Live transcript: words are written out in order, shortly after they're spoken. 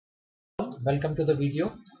welcome to the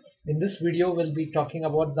video. In this video, we'll be talking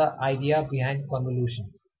about the idea behind convolution.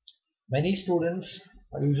 Many students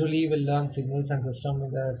usually will learn signals and system in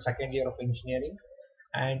the second year of engineering,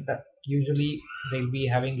 and usually they'll be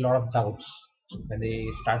having a lot of doubts when they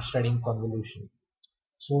start studying convolution.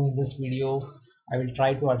 So in this video, I will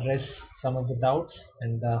try to address some of the doubts,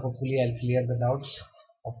 and hopefully I'll clear the doubts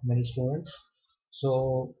of many students.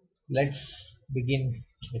 So let's begin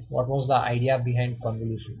with what was the idea behind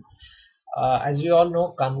convolution. As we all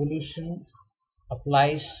know, convolution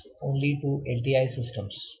applies only to LTI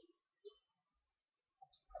systems.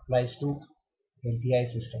 Applies to LTI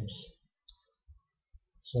systems.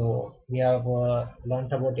 So we have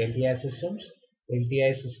learnt about LTI systems.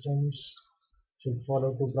 LTI systems should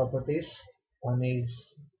follow two properties. One is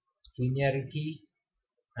linearity,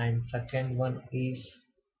 and second one is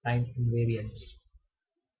time invariance.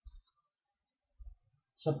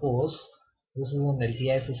 Suppose this is an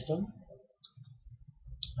LTI system.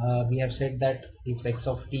 We have said that if x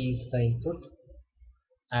of t is the input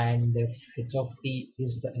and if h of t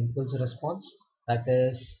is the impulse response, that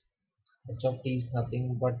is h of t is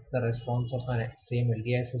nothing but the response of a same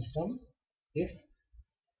LTI system if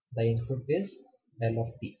the input is del of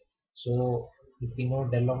t. So if we know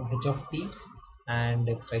del of h of t and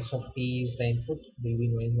if x of t is the input, we'll be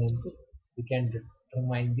knowing the input, we can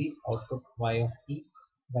determine the output y of t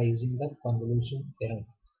by using the convolution theorem,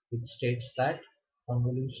 which states that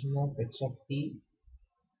convolution of x of t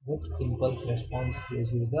with impulse response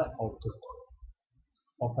gives you the output.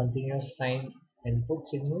 For continuous time input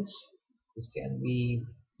signals, this can be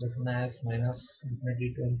written as minus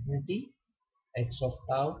infinity to infinity x of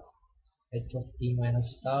tau h of t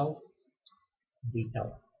minus tau d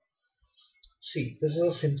tau. See, this is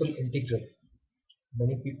a simple integral.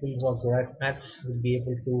 Many people who are good at maths will be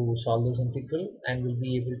able to solve this integral and will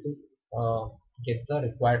be able to get the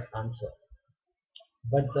required answer.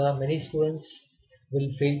 But many students will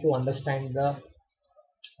fail to understand they'll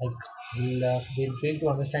fail to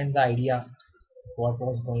understand the idea of what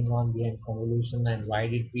was going on behind convolution and why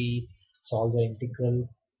did we solve the integral.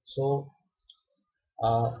 So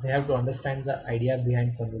they have to understand the idea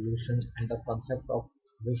behind convolution and the concept of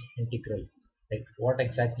this integral. Like what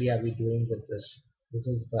exactly are we doing with this? This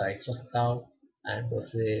is the x of tau and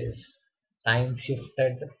this is time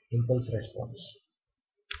shifted impulse response.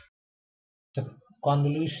 The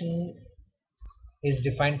convolution is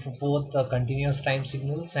defined for both continuous time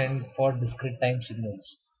signals and for discrete time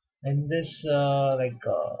signals. In this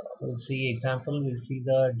we'll see example, we'll see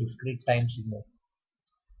the discrete time signal.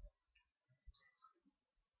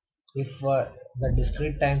 If the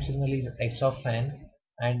discrete time signal is x of n,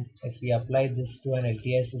 and if we apply this to an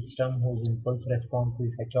LTI system whose impulse response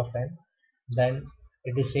is h of n, then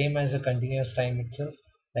it is same as the continuous time itself.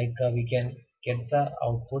 We can get the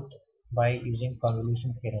output by using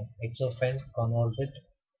convolution theorem. X of n convolve with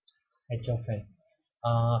h of n.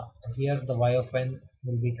 Here the y of n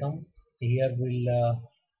will become, here we'll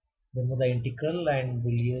remove the integral and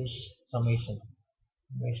we'll use summation.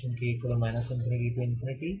 Summation k equal minus infinity to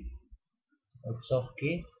infinity x of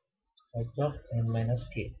k h of n minus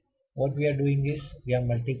k. What we are doing is we are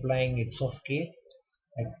multiplying x of k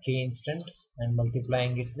at k instant and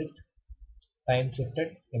multiplying it with time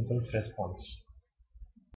shifted impulse response.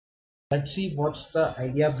 Let's see what's the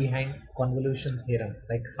idea behind convolution theorem,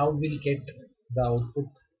 like how we'll get the output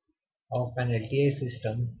of an LTI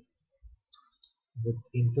system with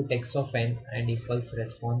input x of n and impulse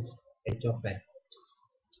response h of n.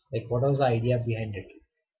 Like what was the idea behind it?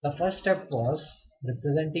 The first step was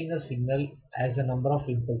representing a signal as a number of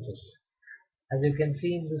impulses. As you can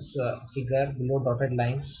see in this figure below dotted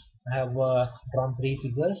lines, I have drawn three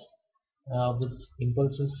figures with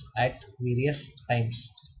impulses at various times,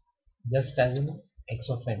 just as in x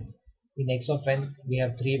of n. In x of n, we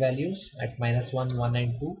have three values at minus 1, 1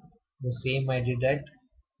 and 2. The same I did at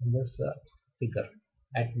in this figure.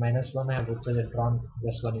 At minus 1, I have drawn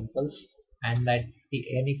just one impulse, and at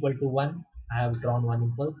n equal to 1, I have drawn one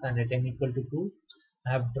impulse, and at n equal to 2,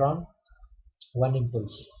 I have drawn one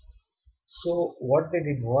impulse. So what they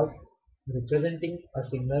did was representing a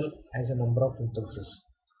signal as a number of impulses.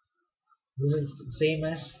 This is same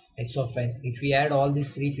as x of n. If we add all these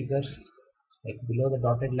three figures like below the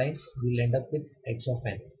dotted lines, we'll end up with x of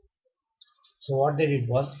n. So what they did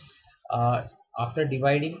was after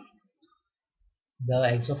dividing the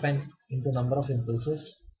x of n into number of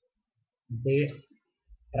impulses, they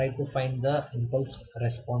try to find the impulse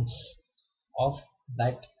response of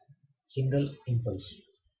that single impulse.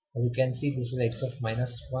 As you can see, this is x of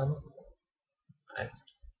minus 1, and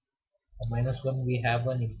minus 1 we have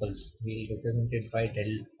an impulse. We will represent it by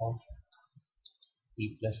del of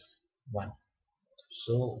t plus 1.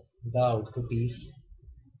 So the output is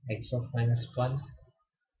x of minus 1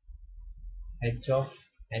 h of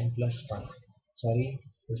n plus 1. Sorry,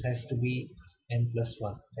 this has to be n plus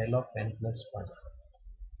 1, del of n plus 1.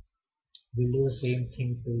 We'll do the same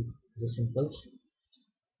thing to the simples.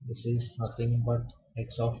 This is nothing but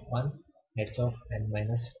x of 1 h of n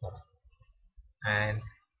minus 1. And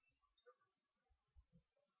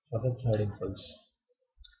for the third impulse,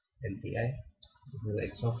 LTI, this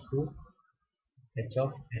is x of 2 h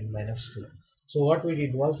of n minus 2. So what we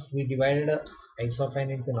did was we divided x of n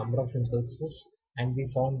into number of impulses, and we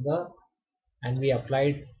found the and we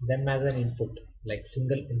applied them as an input, like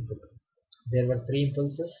single input. There were three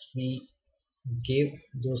impulses. We gave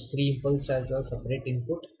those three impulses as a separate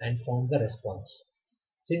input and found the response.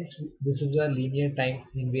 Since this is a linear time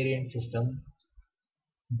invariant system,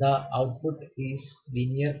 the output is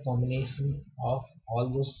linear combination of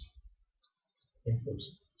all those inputs.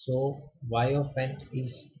 So y of n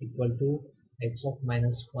is equal to x of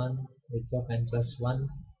minus 1 h of n plus 1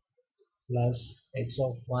 plus x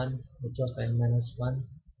of 1 h of n minus 1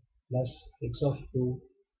 plus x of 2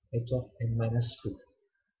 h of n minus 2.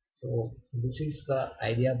 So this is the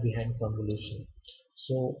idea behind convolution.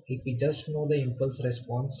 So if we just know the impulse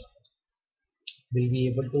response, we'll be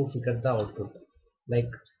able to figure the output.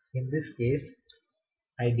 Like in this case,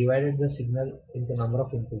 I divided the signal into number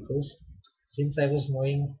of impulses. Since I was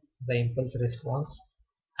knowing the impulse response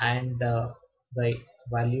and the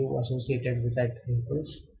value associated with that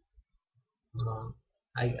impulse, uh,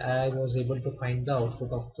 I was able to find the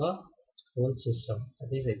output of the whole system, that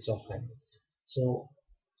is x of n. So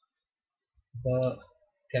the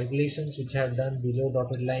calculations which I have done below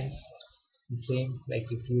dotted lines, the same, like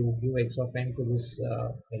if you give x of n to this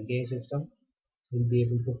LTI system, you'll be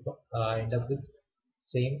able to end up with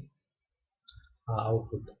same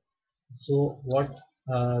output. So what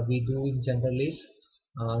we do in general is,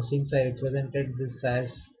 since I represented this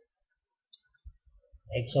as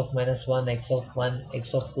x of minus 1, x of 1, x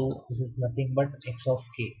of 2, this is nothing but x of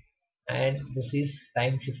k, and this is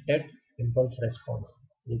time shifted impulse response.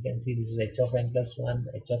 You can see this is h of n plus 1,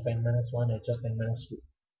 h of n minus 1, h of n minus 2.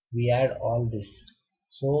 We add all this.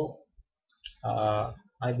 So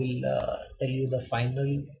I will tell you the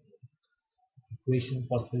final equation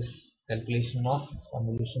for this calculation of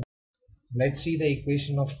convolution. Let's see the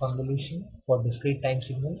equation of convolution for discrete time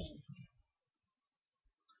signals.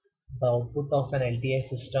 The output of an LTI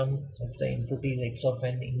system, if the input is x of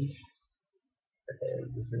n, is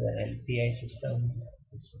this is an LTI system,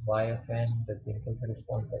 it's y of n, the impulse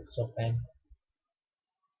response x of n,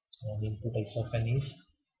 and input x of n is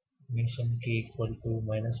summation k equal to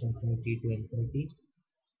minus infinity to infinity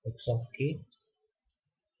x of k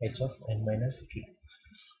h of n minus k.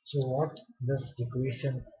 So what this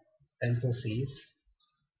equation tells us is,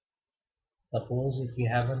 suppose if we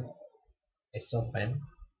have an x of n,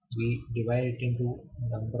 we divide it into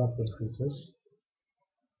number of impulses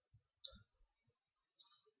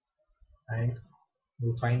and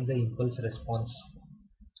we find the impulse response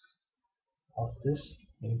of this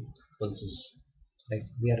impulses. Like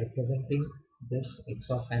we are representing this x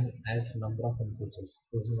of n as number of impulses.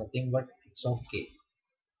 This is nothing but x of k.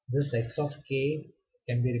 This x of k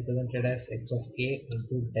can be represented as x of k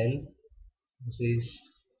into del. This is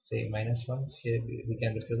say minus 1. Here we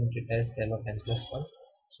can represent it as del of n plus 1.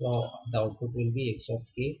 So the output will be x of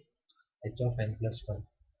k h of n plus 1.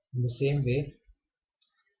 In the same way,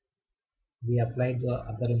 we apply the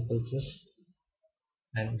other impulses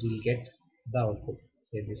and we'll get the output.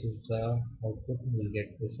 Say this is the output, we'll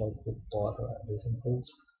get this output for this impulse,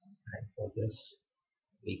 and for this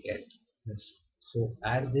we get this. So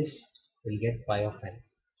add this, we'll get pi of n.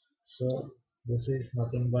 So this is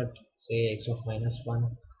nothing but say x of minus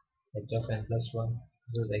 1 h of n plus 1,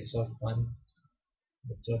 this is x of 1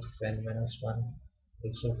 h of n minus 1,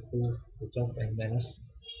 x of 2 h of n minus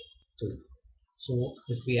 2. So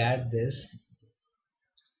if we add this,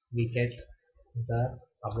 we get the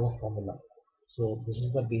above formula. So this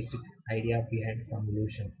is the basic idea behind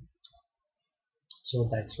convolution. So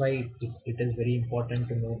that's why it is very important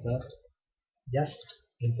to know the just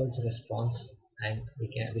impulse response, and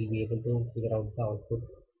will be able to figure out the output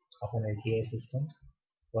of an LTI system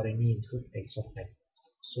for any input x of n.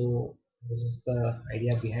 So this is the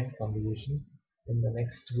idea behind convolution. In the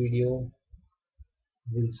next video,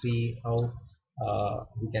 we'll see how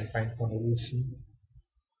we can find convolution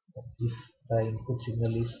if the input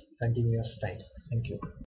signal is continuous time. Thank you.